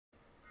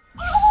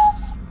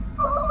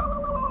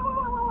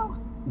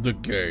The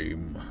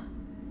game.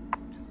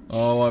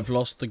 Oh, I've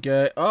lost the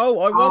game. Oh,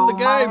 I won the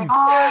game!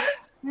 God.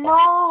 No,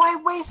 I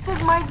wasted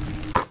my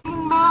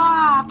f***ing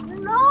map!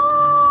 No!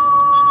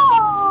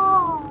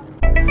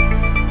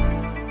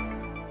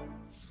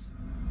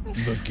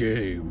 The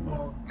game.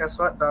 Oh, guess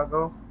what,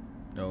 doggo?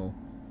 No.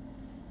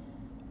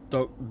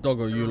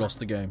 Doggo, you lost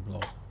the game.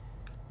 Lol.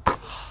 I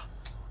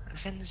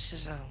think this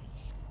is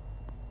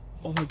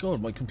Oh my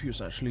god, my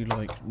computer's actually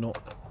like not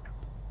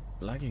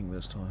lagging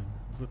this time.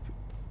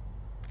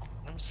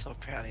 I'm so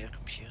proud of your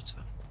computer.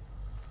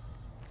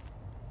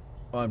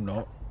 I'm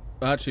not.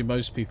 Actually,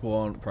 most people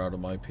aren't proud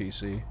of my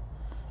PC.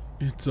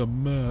 It's a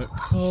Mac.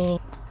 Oh.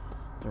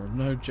 There are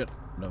no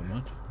Never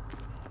mind.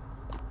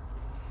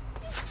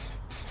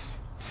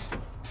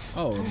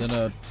 Oh, and then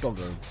a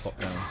doggo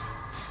popped down.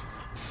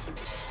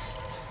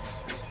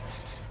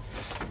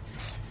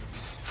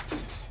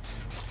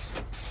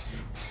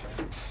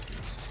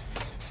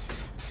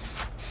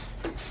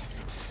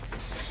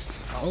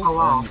 Oh,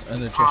 wow.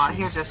 And a Jessie.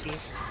 Here, Jessie.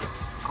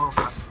 Oh,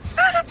 fuck.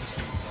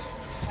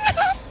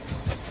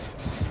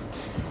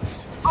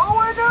 Oh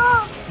my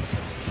god!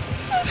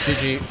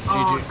 GG.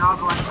 Oh, GG.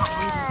 doggo, I can't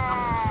believe it's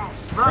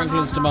coming.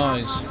 Franklin's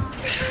demise.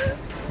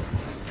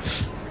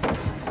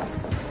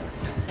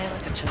 Hey,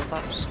 like a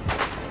toolbox.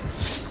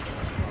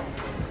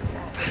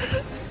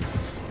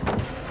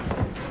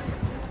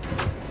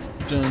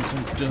 Dun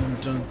dun dun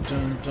dun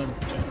dun dun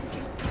dun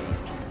dun.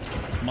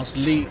 Must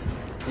limp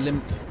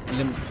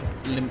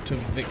to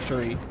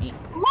victory.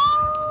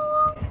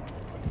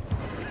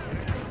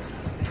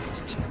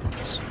 It's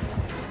toolbox.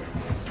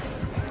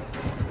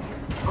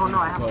 Oh no,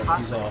 I have a God,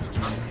 he's plastic. after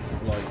me,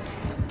 like,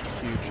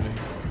 hugely.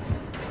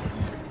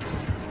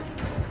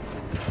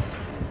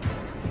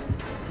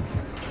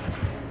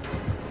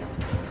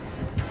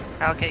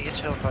 I'll get your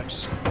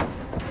toolbox.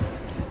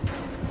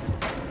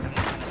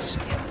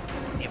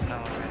 Even though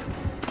I'm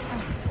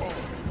around.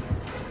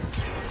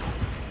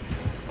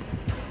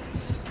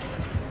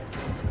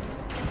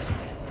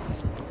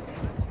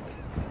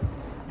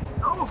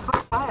 Oh,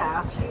 fuck my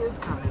ass, he is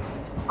coming.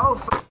 Oh,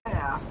 fuck my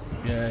ass.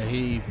 Yeah,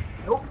 he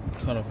Nope.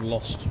 kind of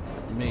lost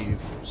me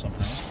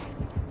somehow.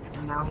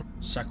 And now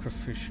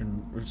Sacrificial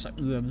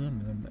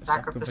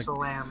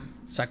lamb.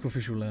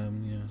 Sacrificial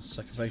lamb, yeah.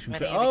 Sacrificial.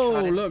 Ready, Oh,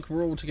 recording. look,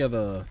 we're all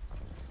together.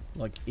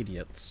 Like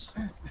idiots.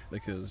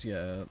 Because,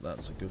 yeah,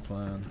 that's a good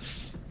plan.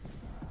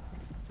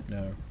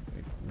 No,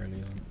 it really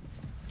isn't.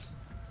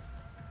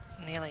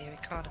 Nearly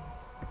recording.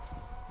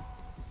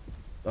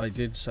 I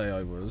did say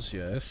I was,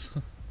 yes.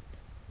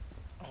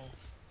 Oh.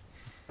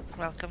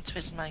 Welcome to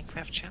his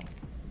Minecraft channel.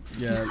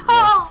 Yeah,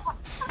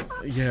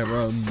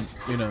 yeah,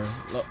 you know,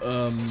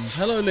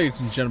 hello ladies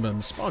and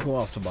gentlemen, Sparkle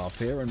Aftermath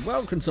here, and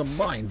welcome to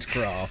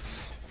Minecraft.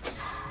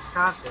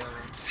 God damn it.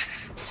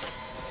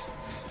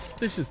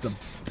 This is the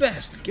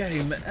best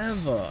game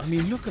ever. I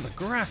mean, look at the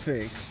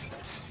graphics.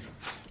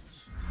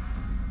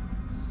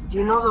 Do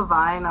you know the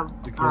vine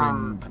of The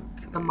green.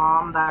 the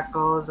mom that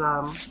goes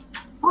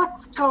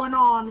what's going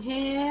on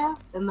here?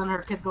 And then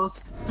her kid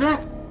goes,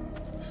 "Bleh."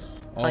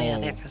 Oh yeah,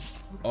 Napist.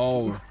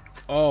 Oh,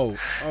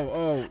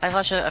 I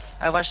watched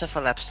the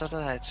full episode of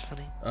that, it's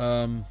funny.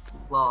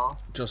 Lol.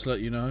 just let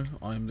you know,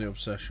 I am the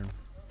obsession.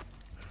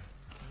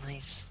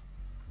 Nice.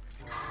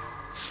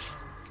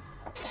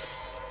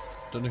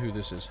 Don't know who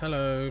this is.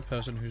 Hello,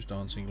 person who's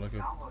dancing like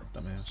a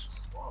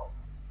dumbass. Well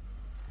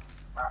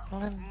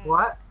then,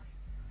 What?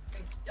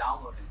 It's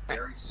downloading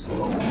very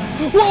slow.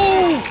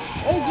 Whoa!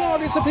 Oh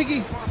god, it's a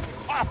piggy!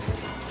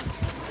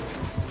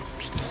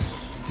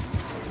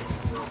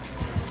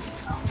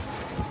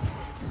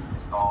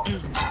 Install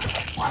this.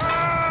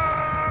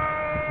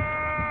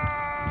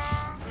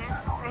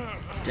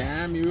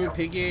 Damn you,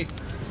 piggy!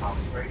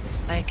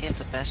 I give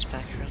the best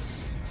backgrounds.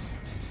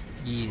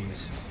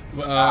 Yes.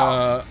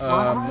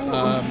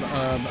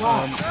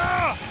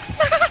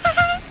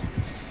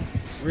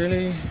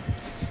 Really?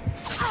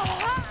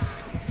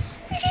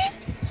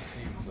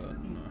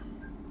 Even.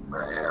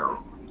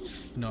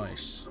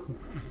 Nice.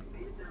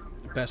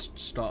 Best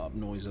startup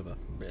noise ever.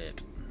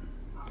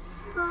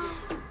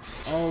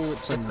 Oh,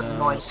 it's a It's a nurse.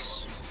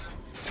 noise.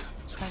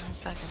 Speckle.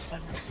 Speckle,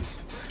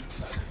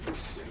 speckle.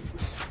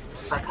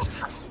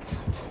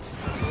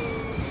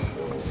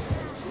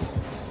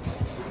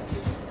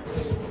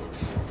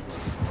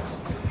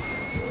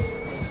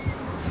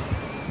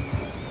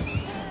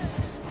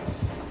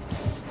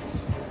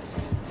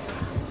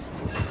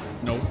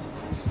 Nope.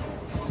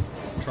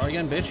 Try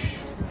again, bitch.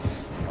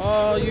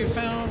 Oh, you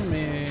found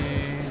me.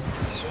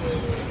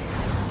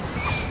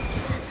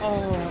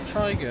 Oh,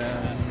 try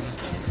again.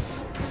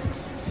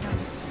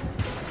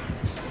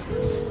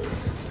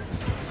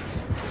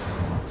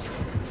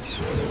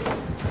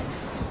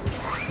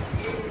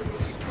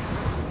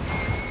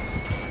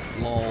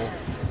 Lol.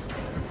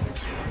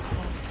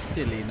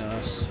 Silly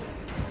nurse.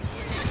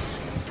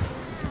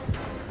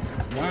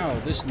 Wow,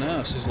 this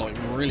nurse is like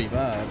really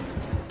bad.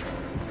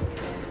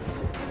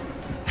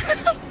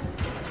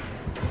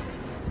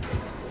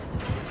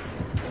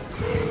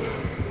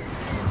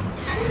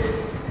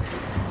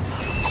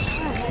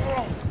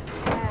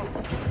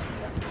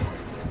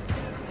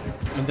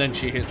 And then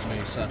she hits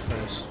me, sad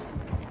face.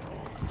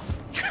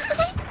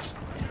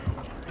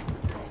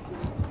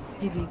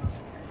 GG.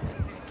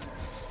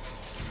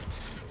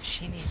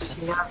 She needs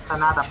She has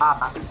another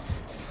baba.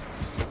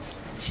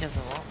 She has a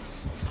what?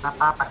 La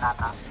papa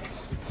gata.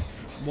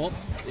 What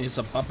is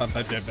a ba ba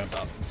ba ba ba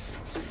ba?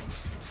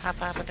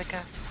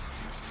 Hababadaka.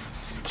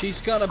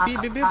 She's got a bee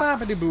bee bee ba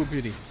ba dee boo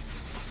bee dee.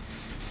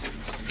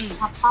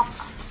 Papa.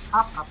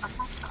 Papa.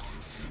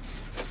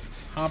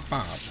 Ha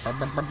ba ba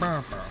ba ba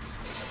ba ba.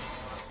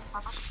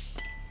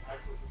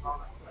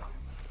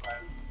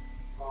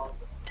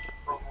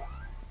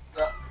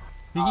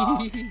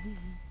 Oh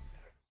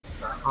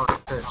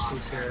shit,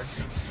 she's here.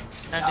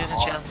 I'm doing a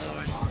challenge, don't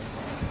worry.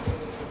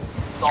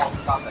 This is all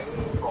stuff I can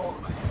control.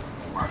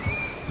 Smart.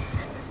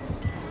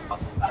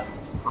 Up to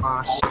us.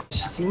 Oh shit,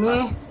 she see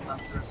me?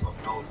 Sensor so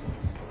it knows.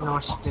 No,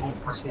 she didn't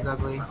because she's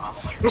ugly.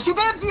 Yes, she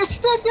did! Yes,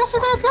 she did! Yes, she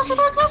did! Yes, she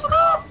did! Yes, she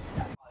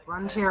did!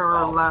 Run to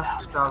your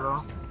left,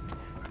 Doggo.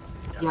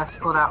 Yes,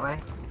 go that way.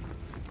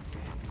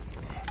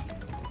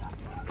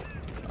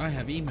 I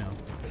have email.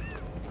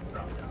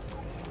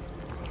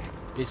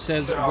 It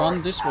says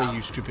run this way,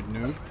 you stupid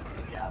noob.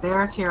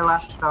 There to your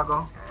left,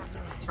 Doggo.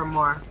 For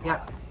more.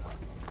 Yep.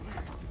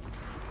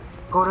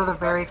 Go to the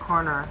very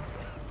corner.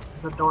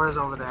 The door is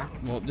over there.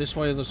 Well, this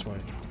way or this way?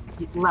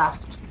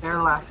 Left.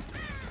 There, left.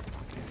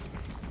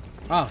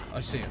 Ah,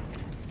 I see it.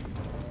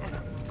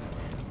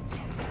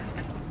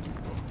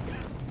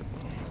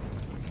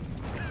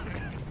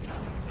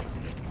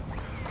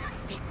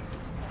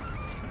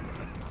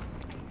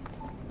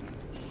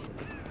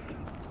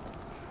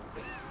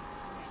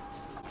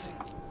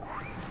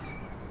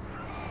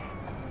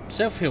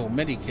 Self-heal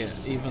medikit,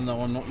 even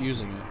though I'm not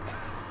using it.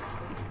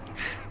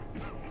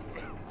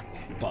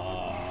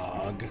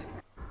 Bug.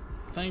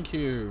 Thank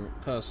you,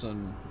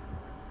 person.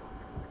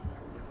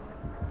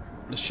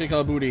 Let's shake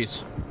our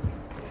booties.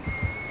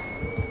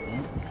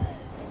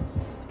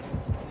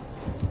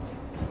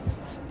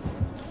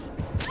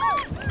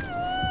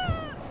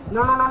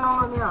 No,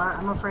 let me out.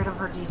 I'm afraid of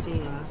her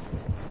DCing.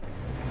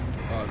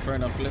 Alright, fair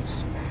enough.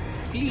 Let's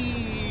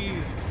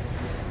flee.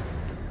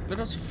 Let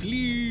us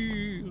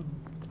flee.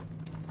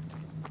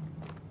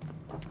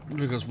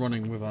 Look at us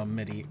running with our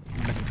medi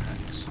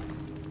packs.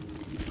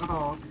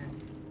 Oh, okay.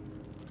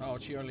 Oh,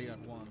 she only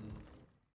had one.